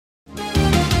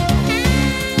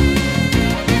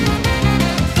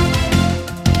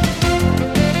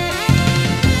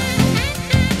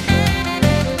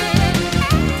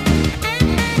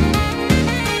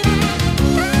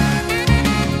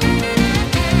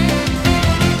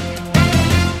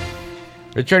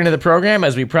Returning to the program,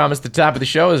 as we promised at the top of the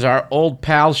show, is our old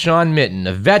pal Sean Mitten,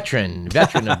 a veteran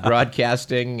of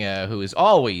broadcasting, who is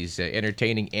always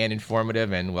entertaining and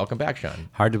informative. And welcome back, Sean.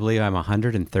 Hard to believe I'm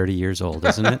 130 years old,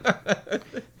 isn't it?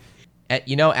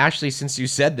 Actually, since you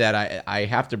said that, I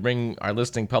have to bring our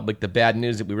listening public the bad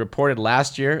news that we reported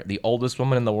last year. The oldest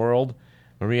woman in the world,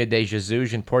 Maria de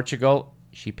Jesus in Portugal,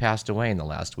 she passed away in the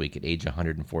last week at age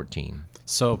 114.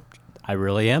 So I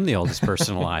really am the oldest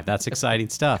person alive. That's exciting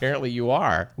stuff. Apparently you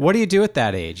are. What do you do at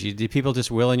that age? Do people just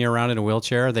wheeling you around in a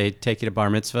wheelchair? They take you to bar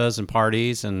mitzvahs and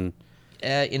parties and...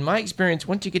 In my experience,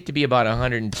 once you get to be about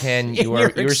 110,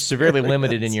 you're severely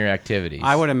limited in your activities.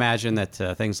 I would imagine that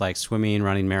things like swimming,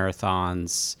 running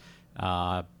marathons,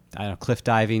 I don't know, cliff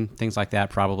diving, things like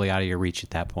that, probably out of your reach at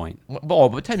that point. Well,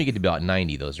 by the time you get to about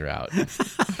 90, those are out.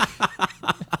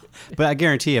 But I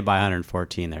guarantee you by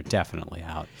 114, they're definitely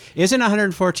out. Isn't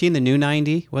 114 the new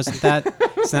 90? Isn't that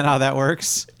how that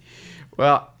works?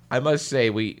 Well, I must say,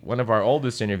 one of our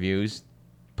oldest interviews,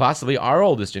 possibly our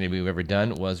oldest interview we've ever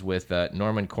done, was with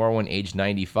Norman Corwin, age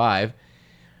 95.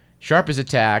 Sharp as a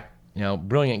tack,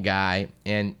 brilliant guy,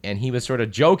 and he was sort of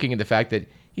joking at the fact that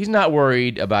he's not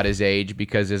worried about his age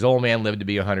because his old man lived to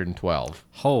be 112.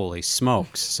 Holy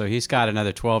smokes. So he's got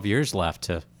another 12 years left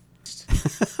to...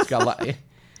 He's got a lot...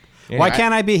 Why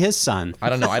can't I be his son? I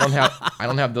don't know. I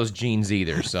don't have those genes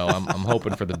either, so I'm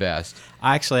hoping for the best.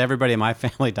 Actually, everybody in my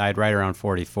family died right around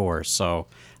 44, so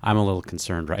I'm a little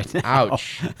concerned right now.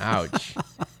 Ouch.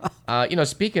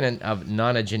 Speaking of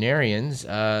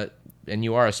nonagenarians, and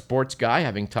you are a sports guy,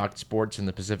 having talked sports in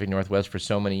the Pacific Northwest for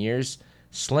so many years,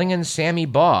 Slingin' Sammy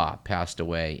Baugh passed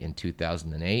away in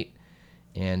 2008.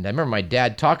 And I remember my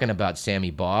dad talking about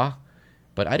Sammy Baugh,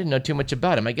 but I didn't know too much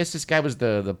about him. I guess this guy was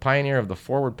the pioneer of the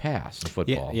forward pass in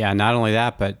football. Yeah, not only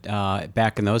that, but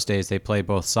back in those days, they played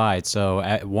both sides. So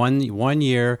at one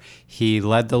year, he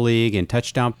led the league in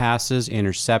touchdown passes,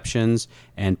 interceptions,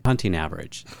 and punting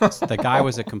average. The guy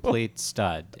was a complete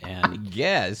stud. And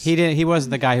yes. He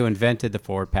wasn't the guy who invented the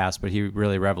forward pass, but he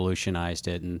really revolutionized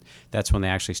it. And that's when they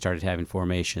actually started having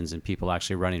formations and people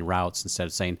actually running routes instead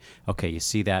of saying, okay, you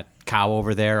see that cow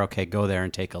over there? Okay, go there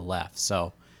and take a left.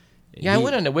 So... Yeah, I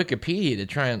went onto Wikipedia to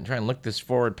try and look this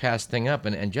forward pass thing up,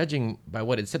 and judging by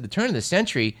what it said, the turn of the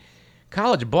century,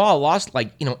 college ball lost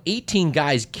 18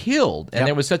 guys killed, and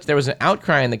Yep. there was an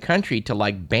outcry in the country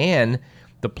to ban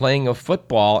the playing of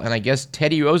football, and I guess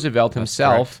Teddy Roosevelt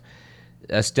himself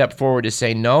stepped forward to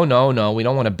say no, we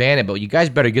don't want to ban it, but you guys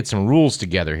better get some rules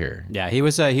together here. Yeah, he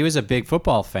was a big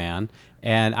football fan.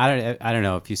 And I don't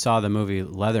know if you saw the movie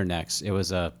Leathernecks. It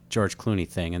was a George Clooney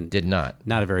thing, and Did not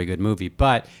a very good movie.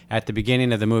 But at the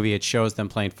beginning of the movie, it shows them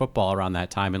playing football around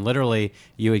that time, and literally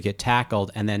you would get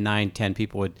tackled, and then 9-10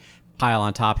 people would pile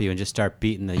on top of you and just start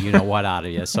beating the what out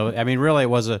of you. So I mean, really, it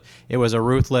was a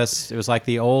ruthless. It was like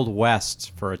the old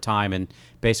West for a time, and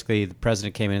basically the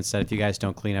president came in and said, if you guys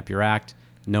don't clean up your act,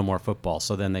 no more football.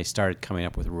 So then they started coming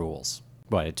up with rules.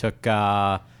 But it took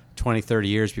 20, 30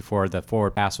 years before the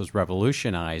forward pass was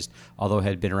revolutionized, although it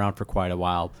had been around for quite a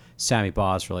while. Sammy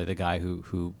Baugh is really the guy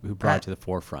who brought it to the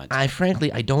forefront. I frankly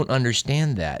don't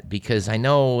understand that, because I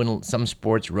know in some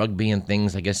sports, rugby and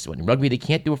things, I guess in rugby they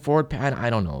can't do a forward pass. I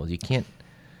don't know. You can't.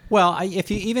 Well, if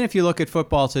you look at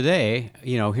football today,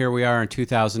 here we are in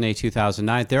 2008,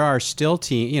 2009, there are still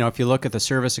teams, if you look at the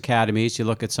service academies, you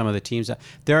look at some of the teams,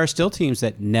 there are still teams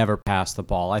that never pass the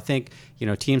ball. I think,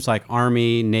 teams like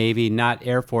Army, Navy, not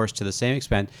Air Force to the same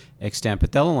extent,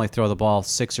 but they'll only throw the ball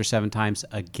 6 or 7 times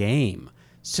a game.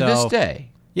 To this day.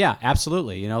 Yeah,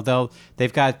 absolutely.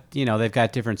 They've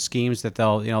got different schemes that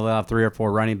they'll have 3 or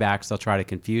 4 running backs. They'll try to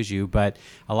confuse you, but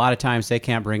a lot of times they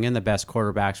can't bring in the best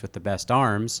quarterbacks with the best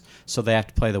arms, so they have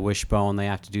to play the wishbone. They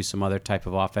have to do some other type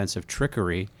of offensive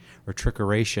trickery or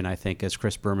trickeration, I think, as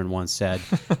Chris Berman once said,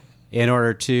 in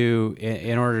order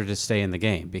to stay in the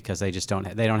game, because they just don't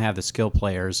have the skill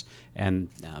players, and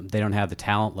they don't have the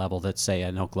talent level that, say,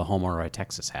 an Oklahoma or a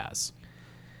Texas has.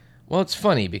 Well, it's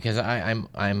funny because I'm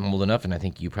old enough, and I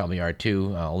think you probably are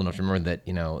too, old enough to remember that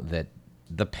that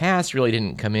the pass really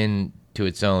didn't come in to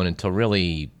its own until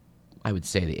really, I would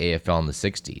say, the AFL in the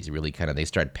 '60s. Really, they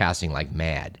started passing like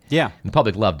mad. Yeah, and the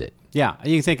public loved it. Yeah,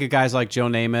 you think of guys like Joe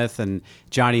Namath and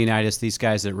Johnny Unitas, these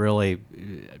guys that really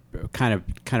kind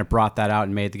of brought that out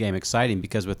and made the game exciting,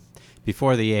 because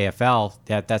before the AFL,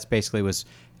 that's basically was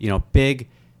big,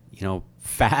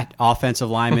 fat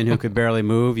offensive lineman who could barely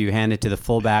move. You hand it to the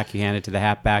fullback, you hand it to the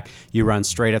halfback, you run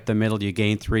straight up the middle, you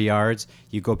gain 3 yards,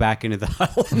 you go back into the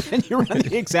huddle, and then you run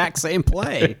the exact same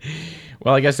play.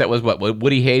 Well, I guess that was what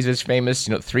Woody Hayes is famous,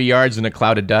 3 yards in a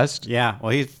cloud of dust. Yeah,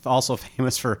 well, he's also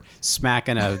famous for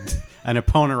smacking an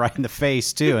opponent right in the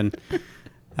face too, and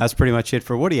That's pretty much it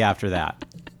for Woody after that.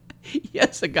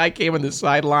 Yes, a guy came on the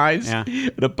sidelines, Yeah.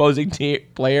 an opposing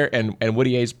player, and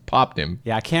Woody Hayes popped him.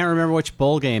 Yeah, I can't remember which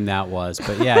bowl game that was,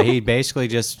 but yeah, he basically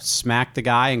just smacked the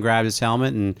guy and grabbed his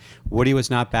helmet, and Woody was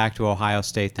not back to Ohio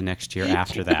State the next year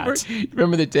after that.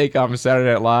 Remember the takeoff of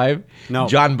Saturday Night Live? No.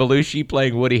 John Belushi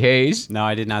playing Woody Hayes. No,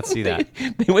 I did not see that.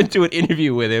 They went to an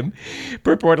interview with him,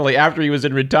 purportedly after he was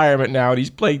in retirement now, and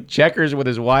he's playing checkers with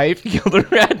his wife, Gilda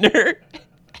Radner.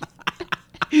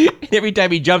 And every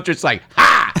time he jumps her, it's like,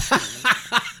 ha!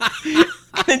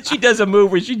 And then she does a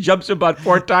move where she jumps about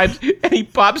 4 times, and he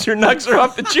pops her, knocks her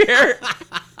off the chair.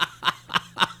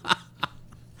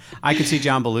 I could see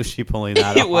John Belushi pulling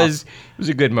that off. It was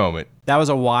a good moment. That was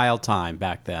a wild time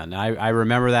back then. I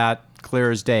remember that clear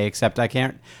as day, except I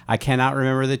cannot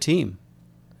remember the team.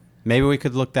 Maybe we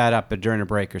could look that up during a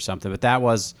break or something. But that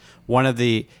was one of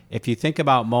the, if you think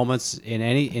about moments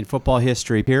in football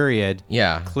history, period.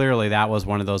 Yeah. Clearly, that was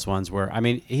one of those ones where, I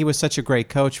mean, he was such a great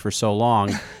coach for so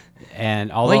long,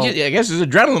 and although Well, I guess his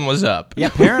adrenaline was up. Yeah,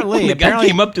 apparently. When the guy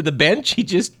came up to the bench,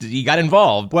 he got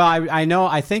involved. Well, I know.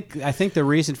 I think the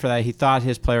reason for that, he thought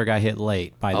his player got hit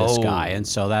late by this Oh. guy, and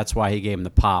so that's why he gave him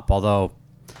the pop. Although,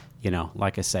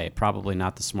 like I say, probably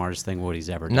not the smartest thing Woody's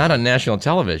ever done. Not on national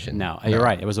television. No, you're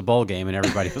right. It was a bowl game, and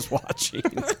everybody was watching.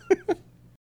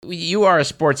 You are a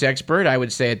sports expert, I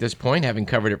would say, at this point, having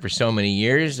covered it for so many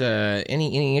years.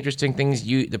 Any interesting things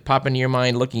that pop into your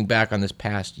mind looking back on this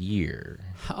past year?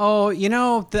 Oh,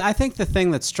 I think the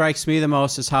thing that strikes me the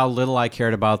most is how little I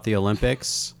cared about the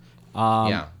Olympics.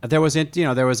 Yeah. There was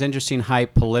interesting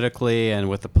hype politically and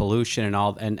with the pollution and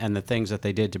all, and the things that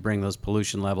they did to bring those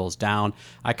pollution levels down.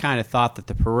 I kind of thought that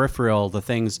the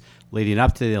things leading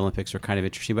up to the Olympics were kind of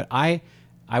interesting, but I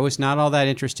was not all that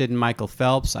interested in Michael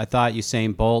Phelps. I thought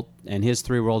Usain Bolt and his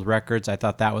 3 world records, I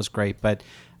thought that was great, but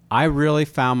I really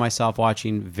found myself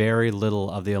watching very little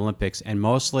of the Olympics, and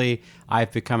mostly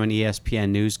I've become an ESPN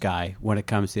news guy when it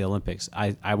comes to the Olympics.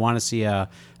 I want to see a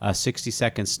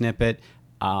 60-second snippet.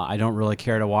 I don't really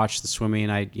care to watch the swimming.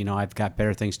 I've got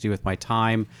better things to do with my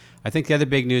time. I think the other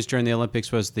big news during the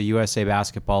Olympics was the USA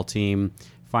basketball team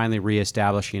finally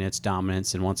reestablishing its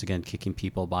dominance and once again kicking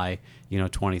people by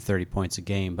 20, 30 points a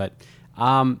game. But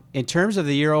in terms of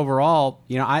the year overall,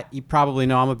 you probably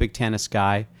know I'm a big tennis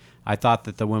guy. I thought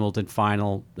that the Wimbledon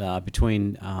final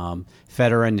between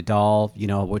Federer and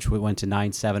Nadal, which we went to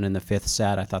 9-7 in the 5th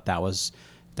set, I thought that was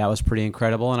pretty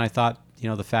incredible. And I thought,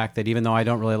 the fact that even though I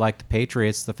don't really like the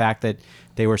Patriots, the fact that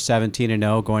they were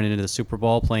 17-0 going into the Super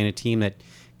Bowl, playing a team that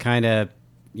kind of,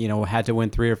 had to win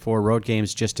 3 or 4 road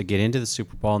games just to get into the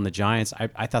Super Bowl, and the Giants,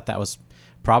 I thought that was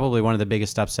probably one of the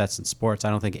biggest upsets in sports. I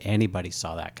don't think anybody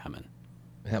saw that coming.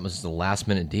 That was the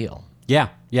last-minute deal. Yeah,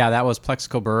 that was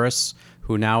Plexico Burress,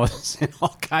 who now is in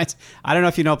all kinds. I don't know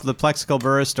if you know the Plexico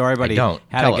Burress story, but he had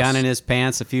Tell a gun us. in his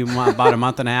pants about a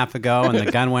month and a half ago, and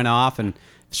the gun went off and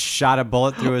shot a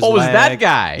bullet through his leg. Oh, was that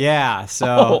guy? Yeah,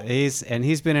 so he's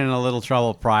been in a little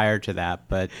trouble prior to that,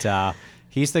 but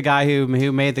he's the guy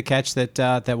who made the catch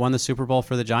that won the Super Bowl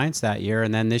for the Giants that year,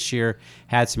 and then this year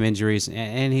had some injuries,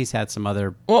 and he's had some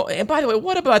other. Well, and by the way,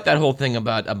 what about that whole thing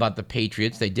about the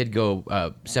Patriots? They did go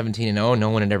 17-0. No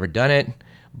one had ever done it.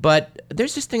 But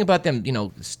there's this thing about them,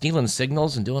 stealing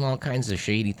signals and doing all kinds of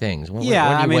shady things. When do you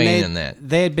weigh in on that?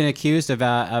 They had been accused of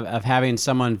having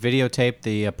someone videotape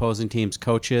the opposing team's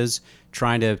coaches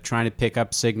trying to pick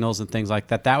up signals and things like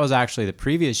that. That was actually the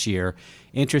previous year.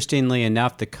 Interestingly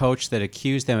enough, the coach that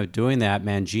accused them of doing that,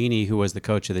 Mangini, who was the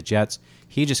coach of the Jets,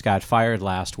 he just got fired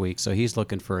last week, so he's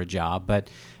looking for a job. But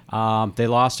they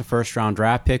lost a first-round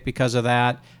draft pick because of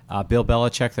that. Bill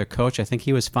Belichick, their coach, I think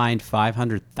he was fined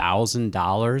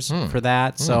 $500,000 for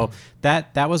that. So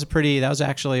that was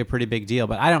actually a pretty big deal.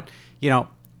 But I don't,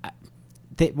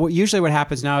 usually what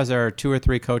happens now is there are 2 or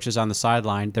 3 coaches on the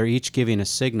sideline. They're each giving a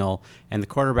signal, and the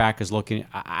quarterback is looking.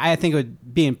 I think it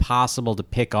would be impossible to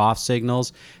pick off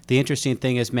signals. The interesting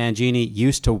thing is Mangini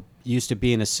used to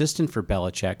be an assistant for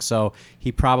Belichick, so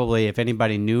he probably, if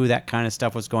anybody knew that kind of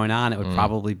stuff was going on, it would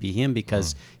probably be him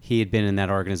because he had been in that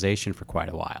organization for quite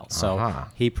a while. So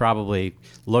he probably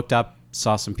looked up,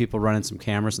 saw some people running some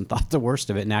cameras and thought the worst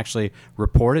of it and actually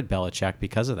reported Belichick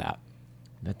because of that.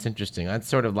 That's interesting. That's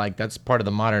sort of like, that's part of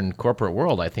the modern corporate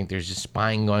world. I think there's just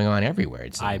spying going on everywhere,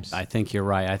 it seems. I think you're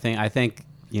right. I think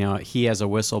he as a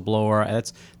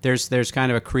whistleblower, there's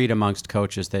kind of a creed amongst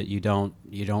coaches that you don't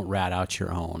rat out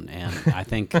your own, and I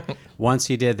think once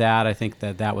he did that, I think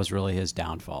that was really his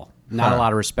downfall. Not a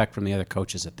lot of respect from the other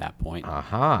coaches at that point.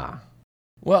 Aha.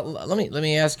 Well, let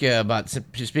me ask you about,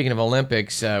 speaking of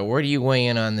Olympics. Where do you weigh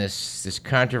in on this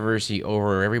controversy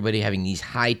over everybody having these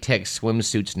high tech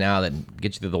swimsuits now that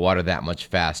get you through the water that much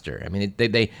faster? I mean,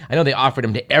 they I know they offered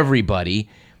them to everybody,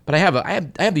 but I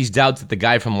have these doubts that the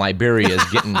guy from Liberia is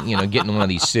getting one of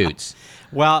these suits.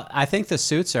 Well, I think the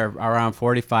suits are around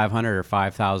 $4,500 or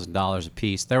 $5,000 a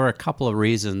piece. There were a couple of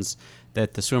reasons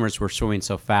that the swimmers were swimming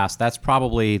so fast. That's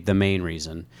probably the main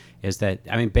reason. Is that,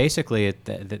 I mean, basically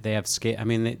they have scale. I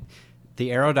mean, the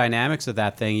aerodynamics of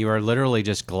that thing, you are literally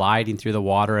just gliding through the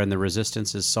water, and the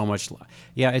resistance is so much.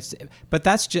 Yeah, but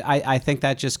that's just, I think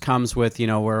that just comes with,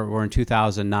 we're in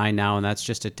 2009 now, and that's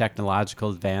just a technological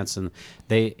advance, and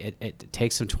it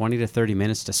takes them 20 to 30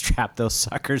 minutes to strap those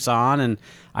suckers on, and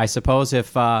I suppose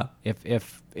if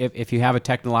you have a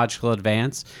technological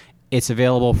advance, it's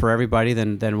available for everybody,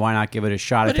 then why not give it a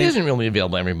shot? But it isn't really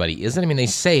available to everybody, is it? I mean, they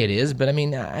say it is, but I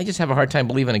mean, I just have a hard time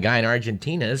believing a guy in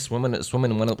Argentina is swimming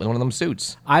in one of them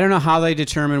suits. I don't know how they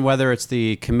determine whether it's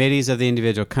the committees of the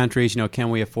individual countries. Can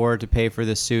we afford to pay for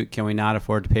this suit? Can we not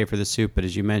afford to pay for the suit? But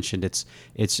as you mentioned,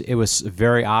 it was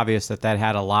very obvious that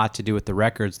had a lot to do with the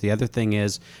records. The other thing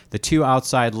is the two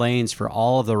outside lanes for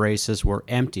all of the races were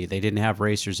empty. They didn't have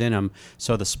racers in them,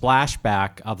 so the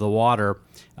splashback of the water.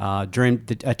 During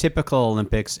a typical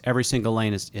Olympics, every single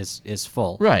lane is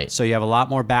full. Right. So you have a lot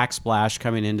more backsplash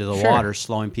coming into the water,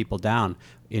 slowing people down.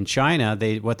 In China,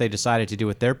 what they decided to do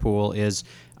with their pool is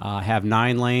have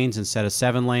 9 lanes instead of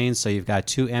 7 lanes. So you've got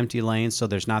 2 empty lanes, so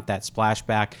there's not that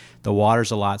splashback. The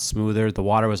water's a lot smoother. The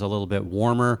water was a little bit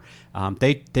warmer.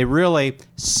 They really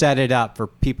set it up for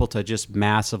people to just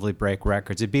massively break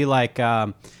records. It'd be like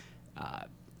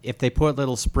if they put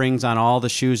little springs on all the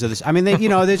shoes of this. I mean,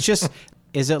 it's just.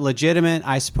 Is it legitimate?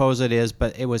 I suppose it is,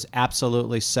 but it was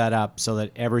absolutely set up so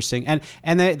that every single...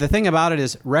 And the thing about it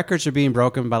is records are being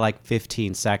broken by like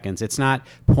 15 seconds. It's not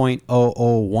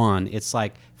 .001. It's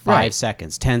like 5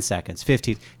 seconds, 10 seconds,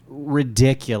 15...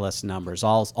 Ridiculous numbers,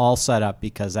 all set up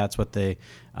because that's what the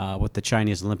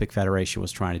Chinese Olympic Federation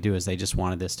was trying to do, is they just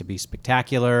wanted this to be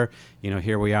spectacular.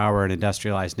 Here we are, we're an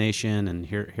industrialized nation, and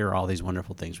here are all these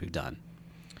wonderful things we've done.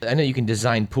 I know you can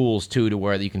design pools too, to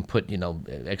where you can put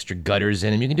extra gutters in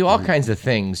them. You can do all kinds of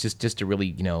things just to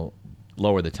really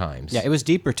lower the times. Yeah, it was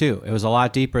deeper too. It was a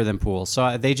lot deeper than pools.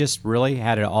 So they just really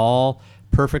had it all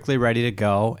perfectly ready to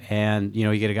go. And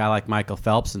you get a guy like Michael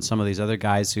Phelps and some of these other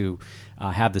guys who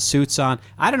have the suits on.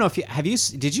 I don't know if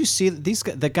did you see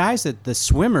the guys the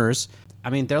swimmers? I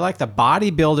mean, they're like the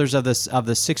bodybuilders of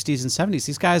the 60s and 70s.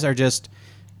 These guys are just.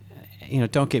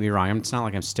 Don't get me wrong. It's not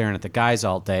like I'm staring at the guys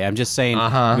all day. I'm just saying,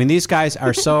 I mean, these guys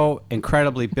are so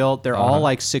incredibly built. They're all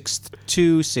like 6'2",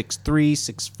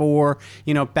 6'3",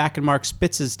 6'4". Back in Mark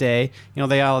Spitz's day,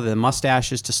 they all had the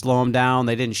mustaches to slow them down.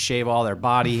 They didn't shave all their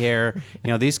body hair.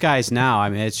 These guys now, I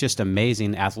mean, it's just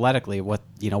amazing athletically what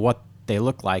they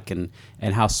look like and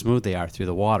how smooth they are through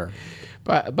the water.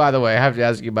 By the way, I have to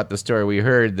ask you about the story we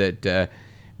heard that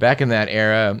back in that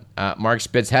era, Mark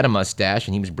Spitz had a mustache,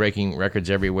 and he was breaking records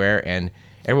everywhere, and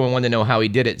everyone wanted to know how he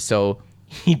did it. So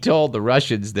he told the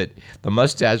Russians that the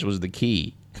mustache was the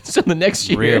key. So the next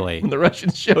year, when the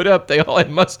Russians showed up, they all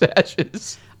had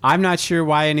mustaches. I'm not sure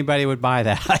why anybody would buy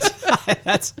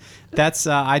that. that's.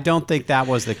 I don't think that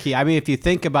was the key. I mean, if you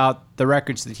think about the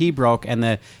records that he broke and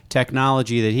the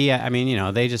technology that he had, I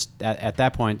mean, they just at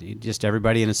that point, just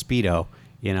everybody in a Speedo.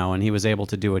 And he was able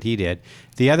to do what he did.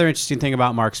 The other interesting thing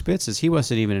about Mark Spitz is he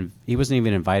wasn't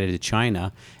even invited to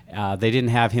China. They didn't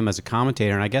have him as a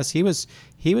commentator, and I guess he was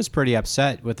pretty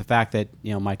upset with the fact that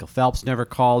Michael Phelps never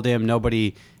called him.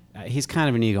 Nobody. He's kind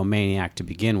of an egomaniac to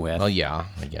begin with. Well, yeah,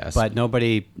 I guess. But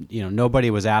nobody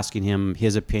was asking him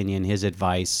his opinion, his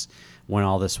advice when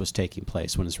all this was taking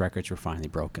place, when his records were finally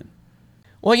broken.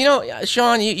 Well,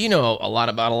 Sean, you know a lot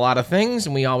about a lot of things,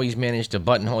 and we always manage to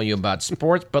buttonhole you about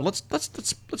sports. But let's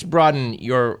broaden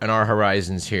your and our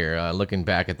horizons here. Looking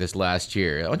back at this last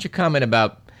year, why don't you comment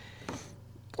about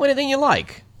anything you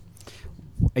like?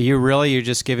 You're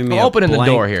just giving me opening the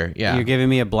door here. Yeah, you're giving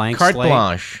me a blank carte slate.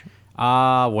 blanche.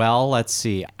 Well, let's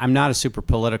see. I'm not a super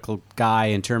political guy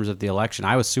in terms of the election.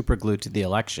 I was super glued to the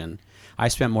election. I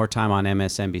spent more time on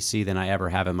MSNBC than I ever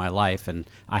have in my life, and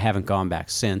I haven't gone back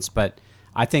since. But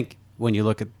I think when you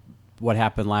look at what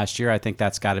happened last year, I think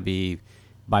that's got to be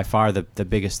by far the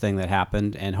biggest thing that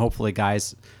happened. And hopefully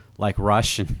guys like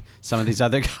Rush and some of these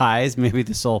other guys, maybe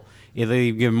this will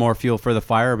either give more fuel for the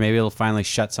fire, or maybe it'll finally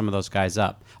shut some of those guys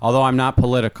up. Although I'm not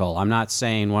political. I'm not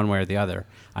saying one way or the other.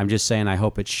 I'm just saying I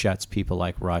hope it shuts people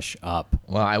like Rush up.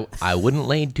 Well, I wouldn't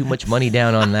lay too much money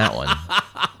down on that one.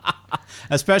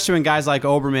 Especially when guys like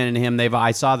Oberman and him,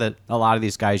 I saw that a lot of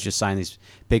these guys just signed these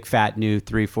big, fat, new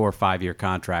 3, 4, 5 year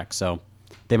contracts. So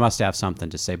they must have something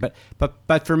to say.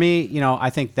 But for me, I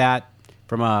think that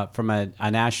from a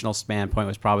national standpoint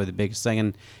was probably the biggest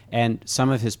thing, and some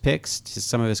of his picks,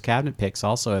 some of his cabinet picks,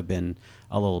 also have been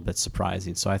a little bit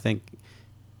surprising. So I think,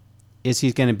 is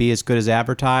he going to be as good as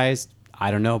advertised?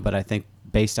 I don't know, but I think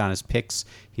based on his picks,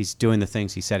 he's doing the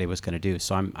things he said he was going to do.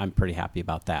 So I'm pretty happy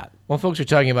about that. Well, folks are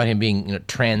talking about him being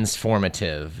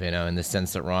transformative, in the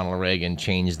sense that Ronald Reagan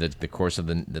changed the course of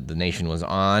the nation was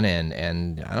on,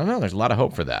 and I don't know. There's a lot of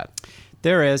hope for that.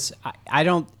 There is. I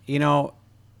don't.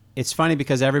 It's funny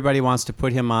because everybody wants to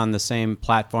put him on the same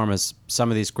platform as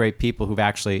some of these great people who've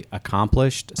actually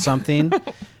accomplished something.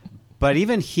 But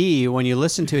even he, when you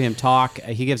listen to him talk,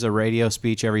 he gives a radio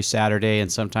speech every Saturday,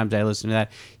 and sometimes I listen to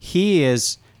that. He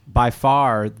is by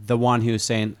far the one who's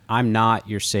saying, "I'm not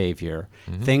your savior.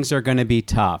 Mm-hmm. Things are going to be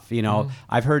tough." Mm-hmm.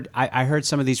 I heard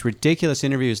some of these ridiculous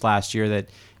interviews last year that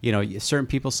certain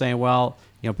people saying, "Well,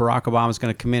 Barack Obama's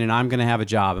going to come in and I'm going to have a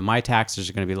job and my taxes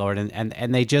are going to be lowered,"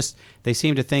 and they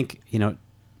seem to think,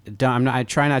 I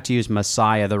try not to use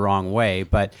Messiah the wrong way,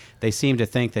 but they seem to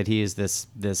think that he is this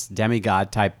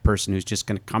demigod type person who's just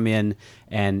going to come in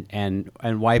and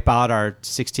wipe out our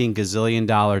 $16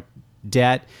 gazillion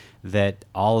debt, that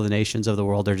all of the nations of the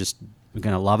world are just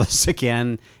going to love us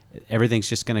again. Everything's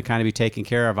just going to kind of be taken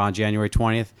care of on January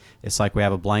 20th. It's like we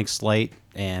have a blank slate,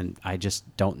 and I just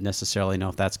don't necessarily know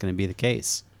if that's going to be the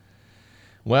case.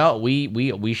 Well,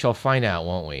 we shall find out,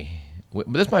 won't we?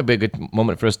 This might be a good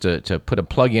moment for us to put a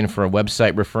plug in for a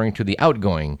website referring to the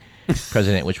outgoing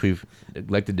president, which we've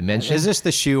neglected to mention. Is this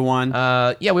the shoe one?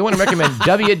 Yeah, we want to recommend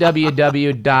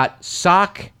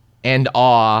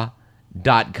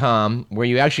www.sockandawe.com, where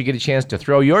you actually get a chance to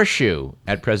throw your shoe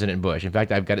at President Bush. In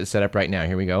fact, I've got it set up right now.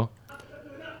 Here we go.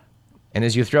 And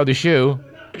as you throw the shoe,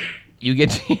 you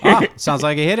get to hear... sounds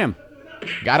like it hit him.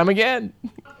 Got him again.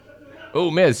 Oh,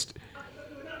 missed.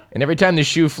 And every time the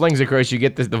shoe flings, of course, you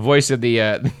get the voice of the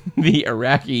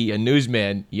Iraqi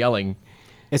newsman yelling.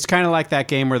 It's kind of like that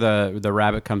game where the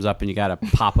rabbit comes up and you got to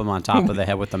pop him on top of the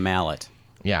head with a mallet.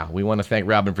 Yeah, we want to thank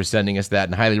Robin for sending us that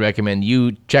and highly recommend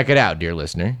you check it out, dear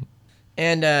listener.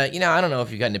 And, I don't know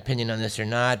if you've got an opinion on this or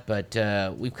not, but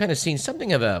we've kind of seen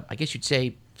something of a, I guess you'd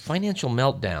say, financial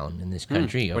meltdown in this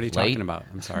country of late. What are you talking about?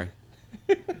 I'm sorry.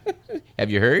 Have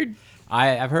you heard?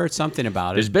 I've heard something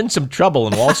about it. There's been some trouble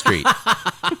in Wall Street.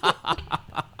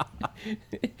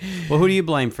 Well, who do you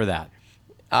blame for that?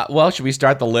 Well, should we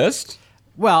start the list?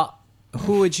 Well,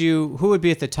 who would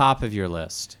be at the top of your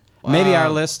list? Maybe our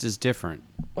list is different.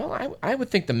 Well, I would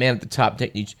think the man at the top,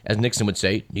 as Nixon would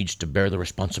say, needs to bear the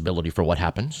responsibility for what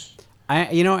happens.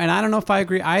 And I don't know if I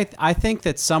agree. I think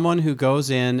that someone who goes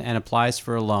in and applies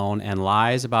for a loan and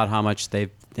lies about how much they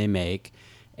make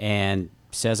and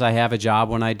says I have a job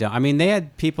when I don't. I mean, they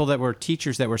had people that were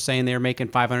teachers that were saying they were making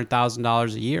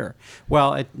 $500,000 a year.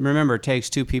 Well, remember, it takes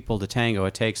two people to tango.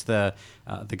 It takes the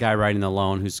guy writing the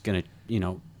loan who's going to,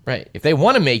 Right. If they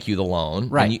want to make you the loan,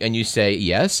 right, and you say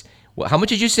yes, well, how much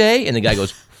did you say? And the guy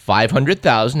goes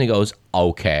 $500,000. He goes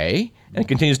okay, and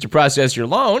continues to process your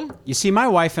loan. You see, my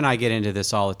wife and I get into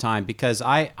this all the time because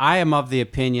I am of the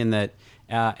opinion that.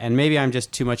 And maybe I'm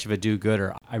just too much of a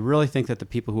do-gooder. I really think that the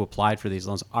people who applied for these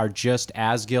loans are just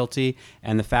as guilty,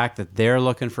 and the fact that they're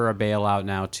looking for a bailout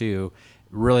now too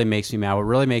really makes me mad. What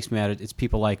really makes me mad is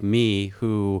people like me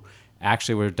who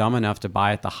actually were dumb enough to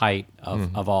buy at the height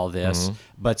of all this,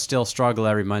 but still struggle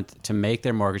every month to make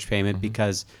their mortgage payment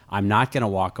because I'm not going to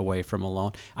walk away from a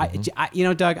loan.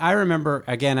 Doug, I remember,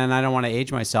 again, and I don't want to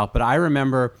age myself, but I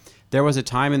remember there was a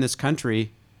time in this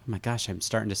country. Oh my gosh, I'm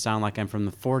starting to sound like I'm from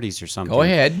the 40s or something. Go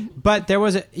ahead. But there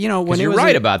was, when you're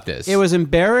right about this. It was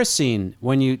embarrassing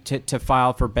when you to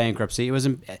file for bankruptcy. It was,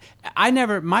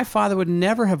 my father would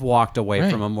never have walked away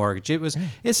from a mortgage.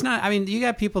 It's not. I mean, you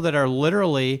got people that are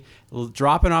literally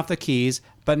dropping off the keys,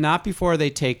 but not before they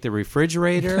take the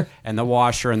refrigerator and the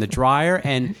washer and the dryer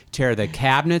and tear the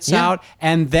cabinets out,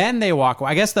 and then they walk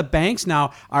away. I guess the banks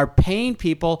now are paying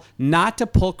people not to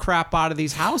pull crap out of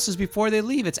these houses before they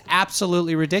leave. It's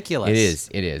absolutely ridiculous.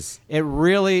 It is. It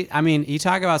really, you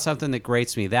talk about something that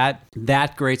grates me.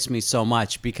 That grates me so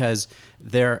much because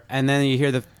and then you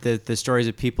hear the stories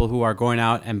of people who are going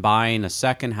out and buying a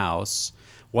second house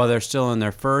while they're still in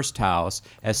their first house.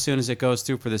 As soon as it goes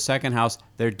through for the second house,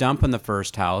 they're dumping the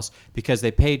first house because they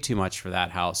paid too much for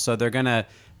that house. So they're going to,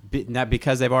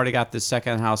 because they've already got the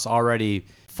second house already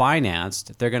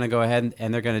financed, they're going to go ahead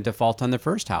and they're going to default on the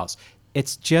first house.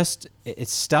 It's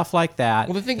stuff like that.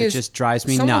 Well, the thing is, just drives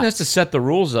me nuts. Someone has to set the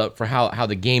rules up for how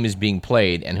the game is being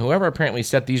played, and whoever apparently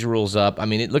set these rules up,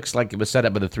 it looks like it was set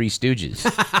up by the Three Stooges.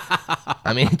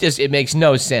 it makes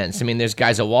no sense. There's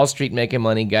guys at Wall Street making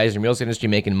money, guys in the real estate industry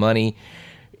making money.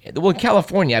 well, in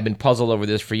California, I've been puzzled over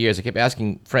this for years. I kept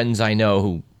asking friends I know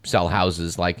who sell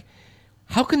houses, like,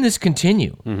 how can this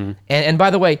continue? And by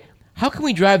the way, how can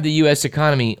we drive the U.S.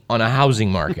 economy on a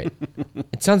housing market?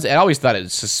 I always thought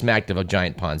it smacked of a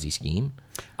giant Ponzi scheme.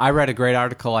 I read a great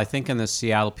article, I think in the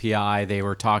Seattle PI, they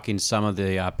were talking to some of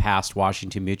the past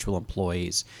Washington Mutual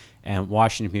employees. And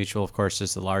Washington Mutual, of course,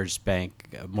 is the largest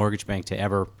bank, mortgage bank to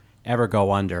ever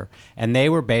go under. And they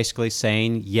were basically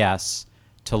saying yes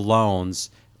to loans.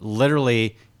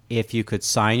 Literally, if you could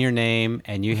sign your name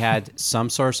and you had some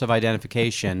source of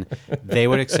identification, they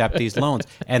would accept these loans.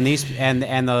 And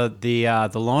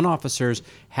the loan officers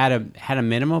had a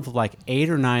minimum of like 8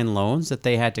 or 9 loans that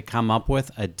they had to come up with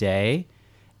a day.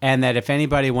 And that if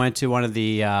anybody went to one of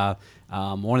the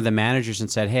managers and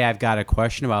said, "Hey, I've got a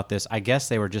question about this," I guess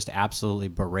they were just absolutely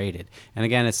berated. And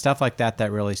again, it's stuff like that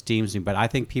that really steams me. But I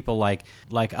think people like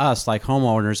us, like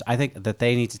homeowners, I think that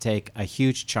they need to take a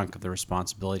huge chunk of the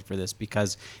responsibility for this,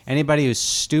 because anybody who's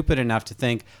stupid enough to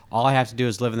think all I have to do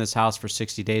is live in this house for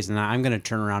 60 days and I'm going to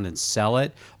turn around and sell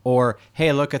it, or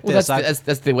hey, look at this.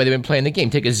 That's the way they've been playing the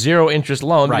game. Take a 0-interest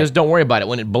loan, because don't worry about it.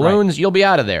 When it balloons, you'll be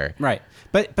out of there. Right.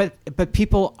 But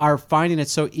people are finding it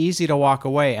so easy to walk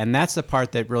away, and that's the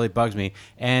part that really bugs me.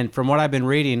 And from what I've been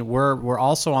reading, we're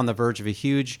also on the verge of a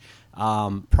huge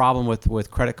problem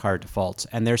with credit card defaults,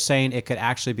 and they're saying it could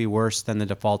actually be worse than the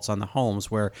defaults on the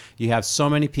homes, where you have so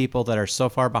many people that are so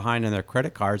far behind in their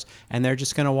credit cards, and they're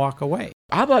just going to walk away.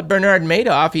 How about Bernard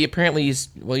Madoff? He apparently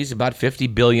he's about 50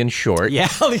 billion short. Yeah,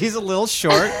 he's a little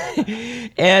short.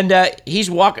 And he's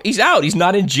out. He's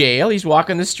not in jail. He's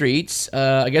walking the streets.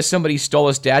 I guess somebody stole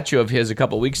a statue of his a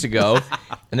couple weeks ago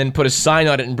and then put a sign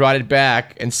on it and brought it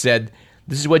back and said,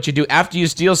 "This is what you do. After you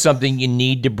steal something, you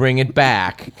need to bring it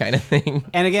back," kind of thing.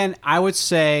 And again, I would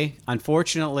say,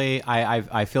 unfortunately,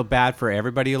 I feel bad for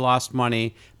everybody who lost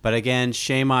money. But again,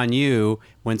 shame on you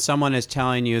when someone is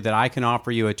telling you that I can offer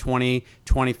you a 20,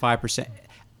 25%.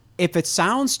 If it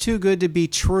sounds too good to be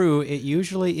true, it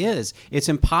usually is. It's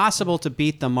impossible to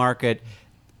beat the market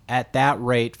at that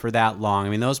rate for that long. I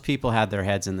mean, those people had their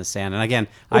heads in the sand. And again,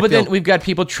 then we've got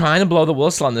people trying to blow the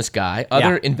whistle on this guy.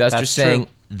 Other investors saying,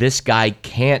 this guy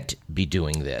can't be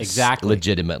doing this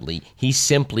legitimately. He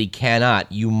simply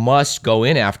cannot. You must go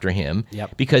in after him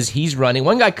because he's running.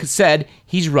 One guy said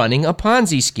he's running a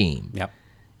Ponzi scheme.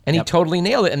 And he totally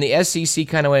nailed it. And the SEC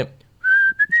kind of went,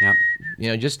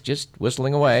 just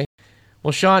whistling away.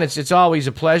 Well, Sean, it's always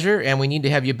a pleasure, and we need to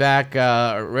have you back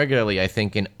regularly, I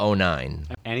think, in 2009.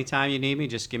 Anytime you need me,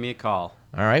 just give me a call.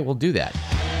 All right, we'll do that.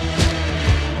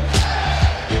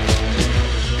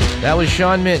 That was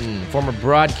Sean Minton, former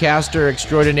broadcaster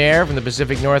extraordinaire from the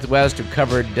Pacific Northwest, who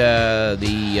covered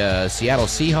the Seattle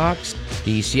Seahawks,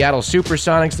 the Seattle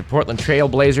Supersonics, the Portland Trail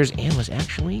Blazers, and was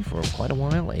actually, for quite a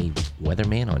while, a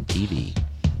weatherman on TV.